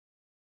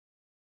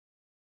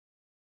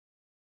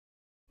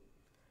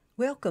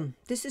Welcome.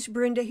 This is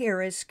Brenda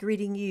Harris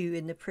greeting you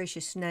in the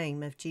precious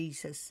name of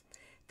Jesus.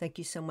 Thank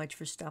you so much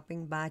for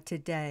stopping by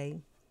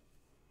today.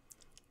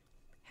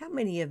 How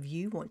many of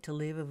you want to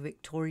live a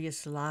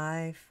victorious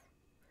life,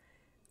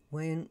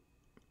 when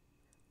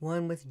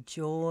one with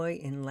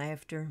joy and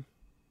laughter?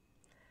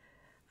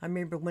 I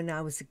remember when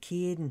I was a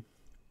kid, and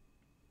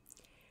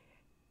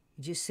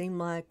it just seemed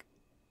like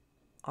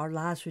our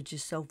lives were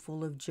just so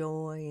full of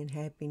joy and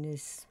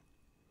happiness.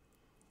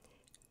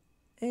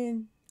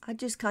 And I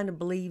just kind of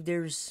believe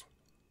there's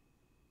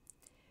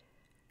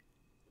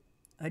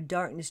a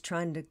darkness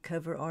trying to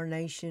cover our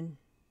nation,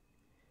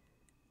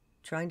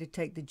 trying to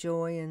take the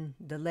joy and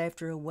the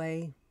laughter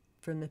away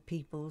from the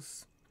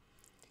peoples.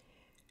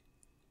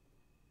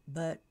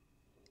 But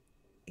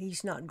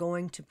he's not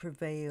going to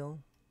prevail.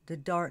 The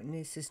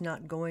darkness is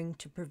not going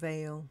to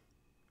prevail.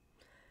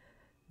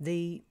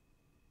 The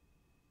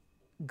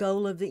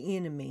goal of the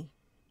enemy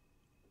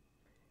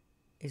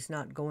is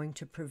not going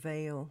to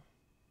prevail,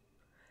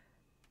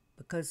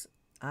 because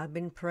I've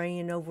been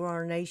praying over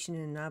our nation,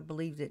 and I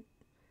believe that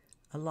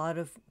a lot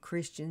of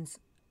Christians,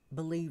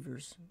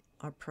 believers,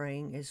 are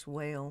praying as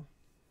well.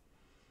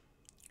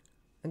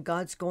 And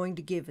God's going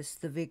to give us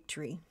the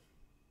victory.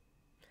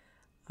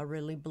 I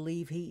really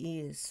believe He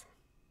is.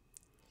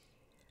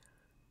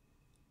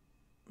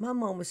 My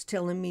mom was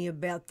telling me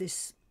about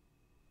this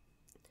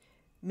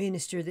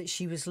minister that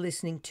she was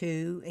listening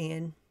to,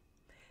 and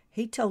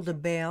he told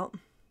about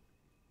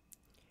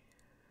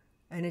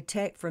an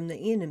attack from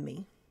the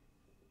enemy.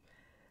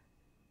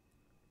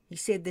 He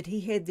said that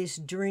he had this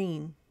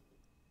dream,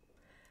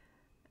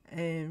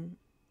 and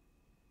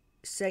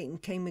Satan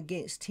came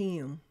against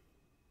him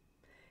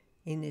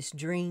in this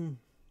dream.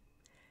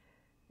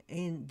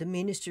 And the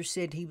minister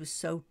said he was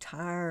so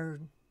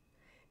tired.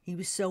 He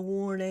was so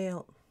worn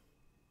out.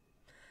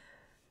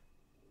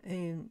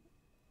 And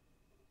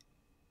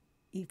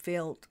he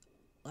felt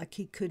like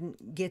he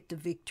couldn't get the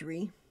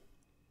victory.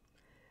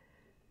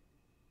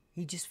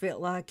 He just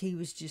felt like he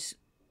was just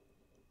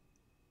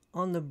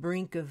on the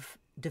brink of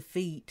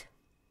defeat,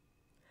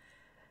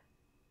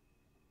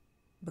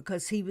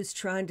 because he was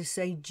trying to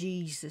say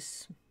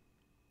Jesus,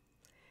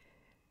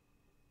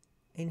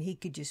 and he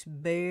could just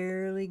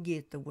barely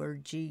get the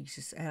word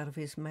Jesus out of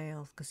his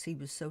mouth because he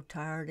was so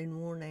tired and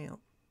worn out.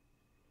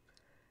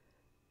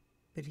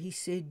 But he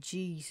said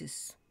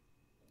Jesus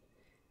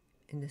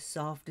in the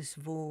softest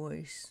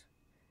voice.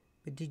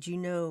 But did you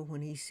know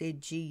when he said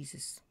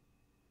Jesus,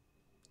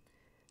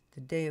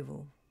 the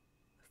devil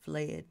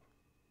fled?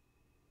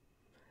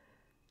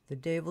 The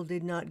devil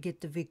did not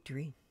get the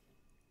victory.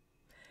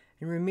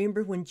 And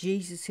remember when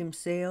Jesus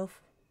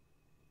himself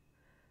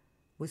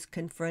was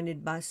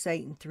confronted by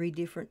Satan 3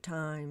 different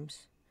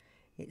times,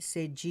 it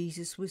said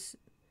Jesus was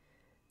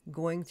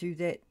going through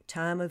that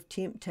time of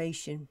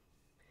temptation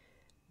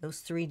those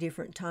 3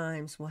 different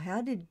times. Well,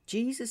 how did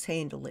Jesus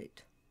handle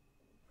it?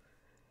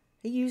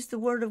 He used the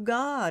word of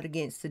God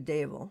against the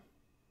devil.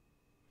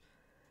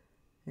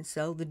 And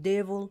so the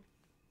devil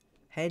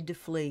had to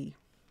flee.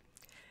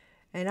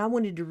 And I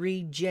wanted to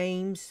read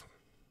James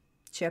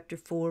chapter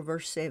 4,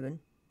 verse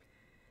 7.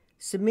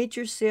 Submit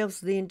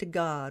yourselves then to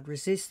God.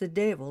 Resist the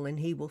devil, and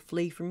he will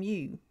flee from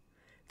you.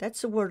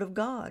 That's the word of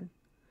God.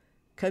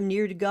 Come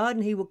near to God,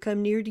 and he will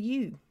come near to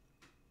you.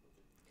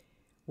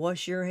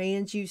 Wash your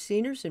hands, you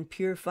sinners, and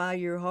purify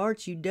your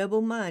hearts, you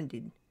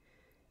double-minded.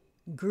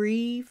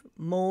 Grieve,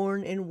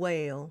 mourn, and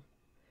wail.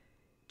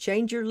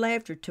 Change your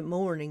laughter to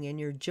mourning and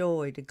your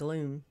joy to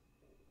gloom.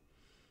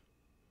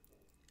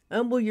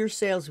 Humble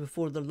yourselves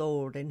before the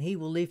Lord, and he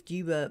will lift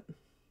you up.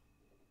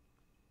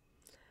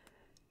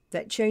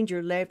 That change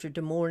your laughter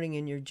to mourning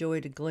and your joy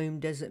to gloom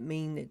doesn't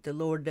mean that the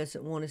Lord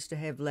doesn't want us to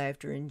have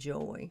laughter and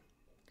joy.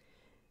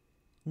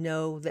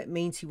 No, that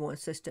means he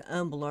wants us to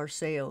humble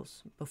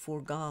ourselves before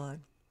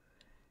God.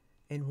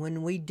 And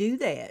when we do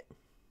that,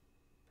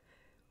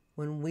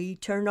 when we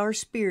turn our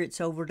spirits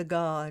over to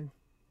God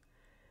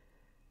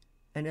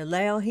and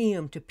allow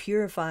him to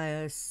purify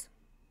us,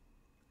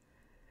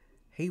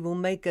 he will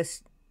make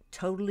us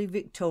totally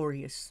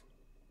victorious.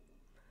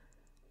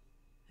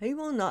 He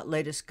will not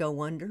let us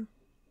go under.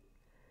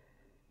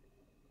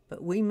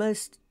 But we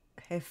must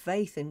have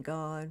faith in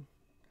God.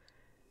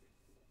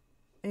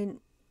 And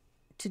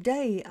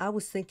today I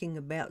was thinking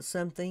about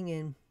something,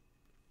 and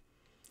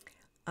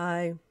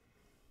I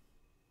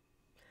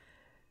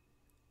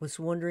was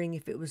wondering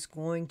if it was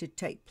going to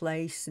take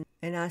place.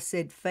 And I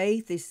said,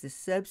 faith is the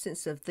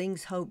substance of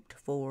things hoped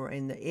for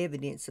and the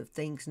evidence of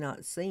things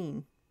not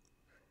seen.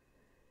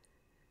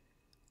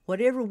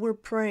 Whatever we're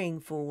praying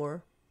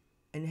for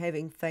and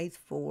having faith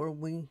for,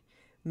 we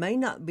may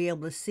not be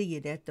able to see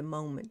it at the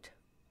moment,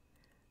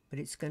 but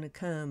it's going to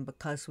come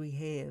because we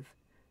have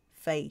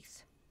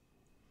faith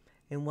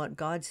in what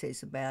God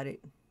says about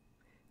it.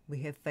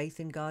 We have faith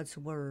in God's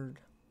word.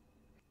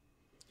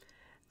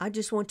 I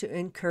just want to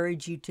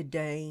encourage you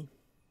today.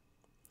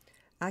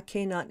 I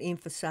cannot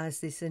emphasize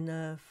this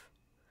enough.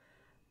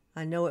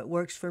 I know it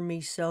works for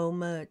me so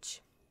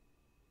much.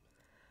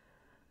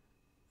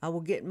 I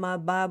will get my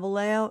Bible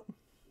out,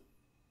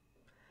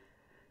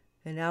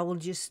 And I will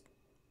just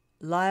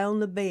lie on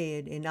the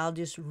bed and I'll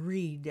just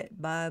read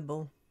that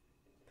Bible.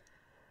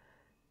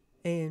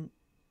 And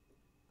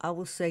I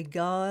will say,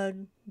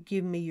 God,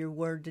 give me your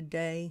word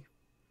today.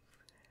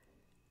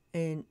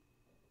 And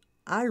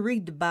I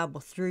read the Bible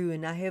through,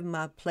 and I have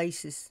my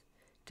places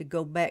to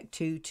go back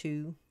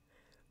to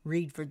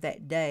read for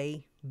that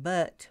day.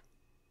 But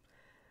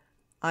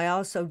I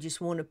also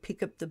just want to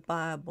pick up the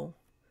Bible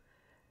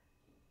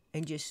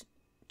and just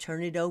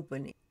turn it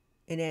open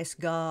and ask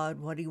God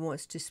what he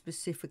wants to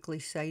specifically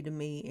say to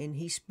me. And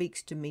he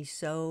speaks to me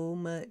so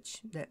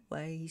much that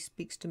way. He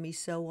speaks to me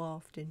so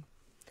often.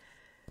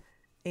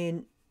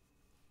 And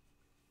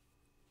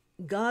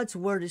God's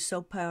word is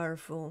so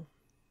powerful.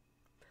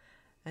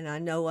 And I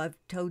know I've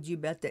told you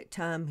about that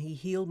time he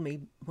healed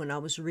me when I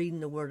was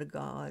reading the word of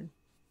God.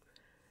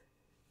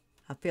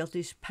 I felt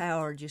his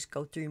power just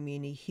go through me,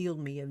 and he healed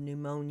me of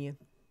pneumonia.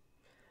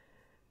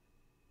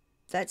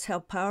 That's how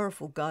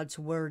powerful God's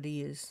word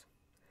is.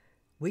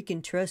 We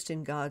can trust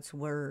in God's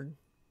word.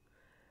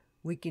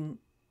 We can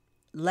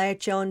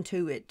latch on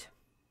to it,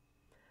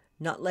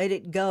 not let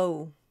it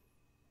go,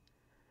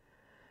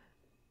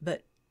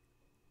 but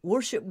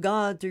worship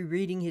God through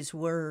reading his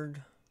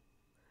word,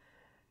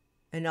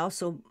 and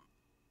also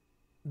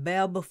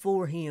bow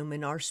before him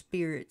in our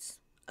spirits,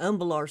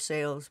 humble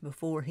ourselves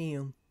before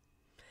him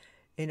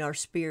in our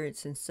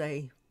spirits and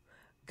say,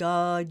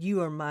 God,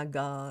 you are my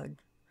God.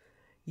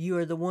 You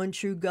are the one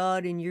true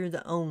God, and you're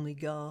the only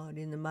God,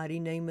 in the mighty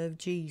name of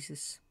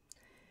Jesus.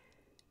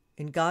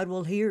 And God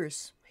will hear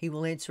us. He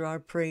will answer our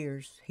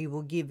prayers. He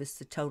will give us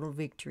the total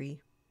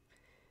victory.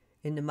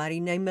 In the mighty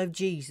name of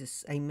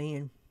Jesus,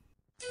 amen.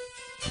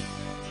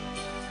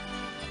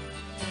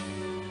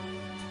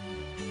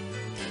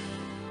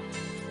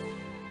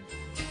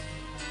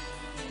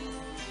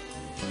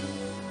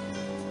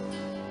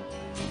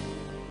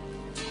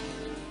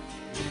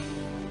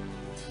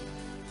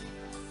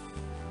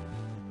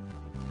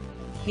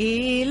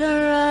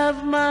 Healer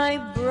of my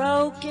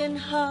broken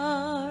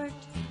heart,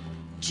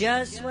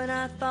 just when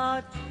I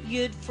thought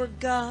you'd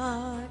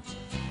forgot,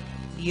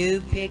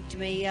 you picked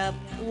me up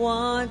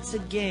once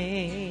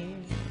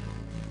again,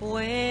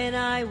 when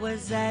I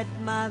was at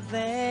my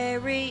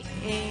very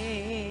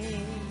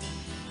end.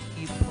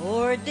 You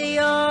poured the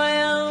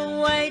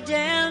oil way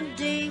down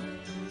deep,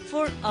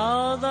 for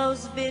all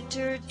those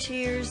bitter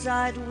tears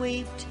I'd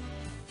wept.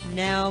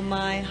 Now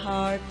my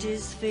heart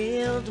is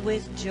filled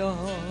with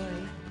joy.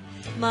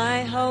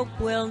 My hope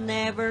will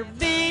never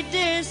be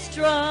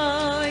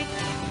destroyed.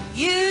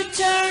 You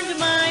turned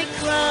my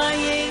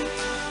crying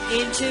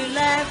into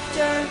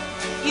laughter.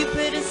 You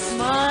put a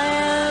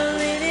smile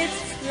in its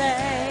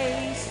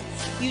place.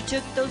 You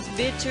took those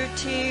bitter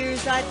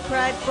tears I'd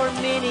cried for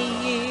many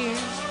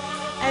years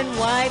and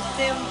wiped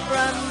them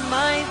from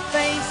my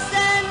face,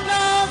 and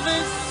all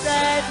the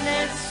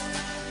sadness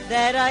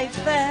that I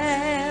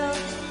felt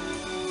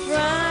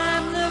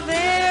from the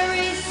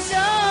very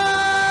start.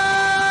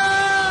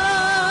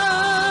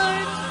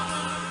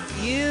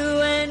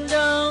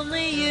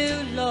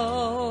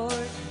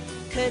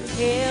 Could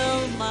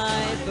heal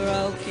my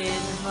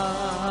broken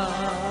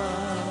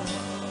heart.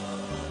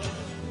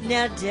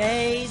 Now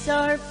days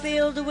are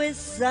filled with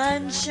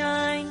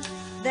sunshine,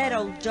 that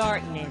old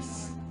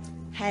darkness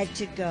had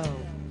to go.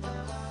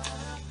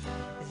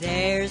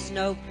 There's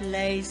no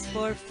place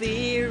for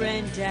fear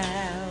and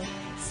doubt.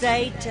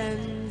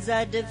 Satan's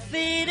a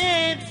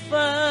defeated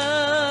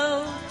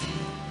foe.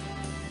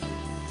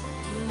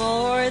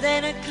 More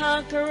than a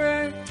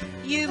conqueror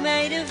you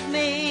made of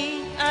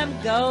me.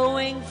 I'm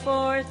going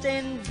forth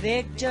in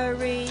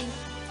victory,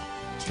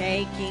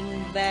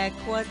 taking back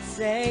what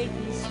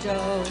Satan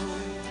stole.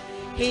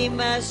 He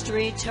must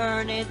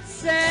return it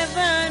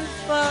sevenfold.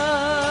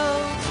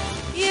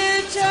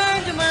 You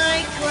turned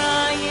my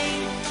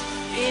crying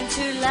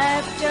into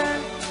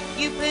laughter.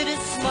 You put a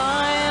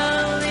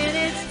smile in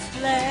its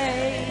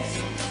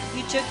place.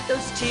 You took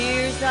those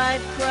tears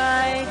I'd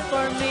cried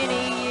for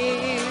many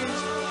years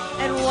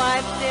and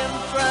wiped them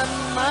from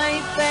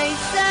my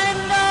face,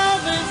 and all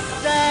the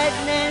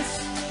sadness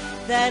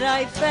that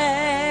I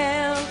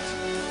felt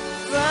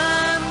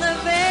from the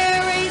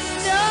very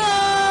start.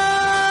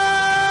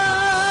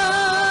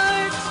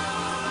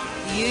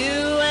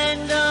 You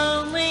and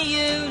only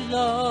you,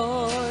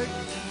 Lord,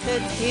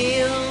 could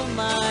heal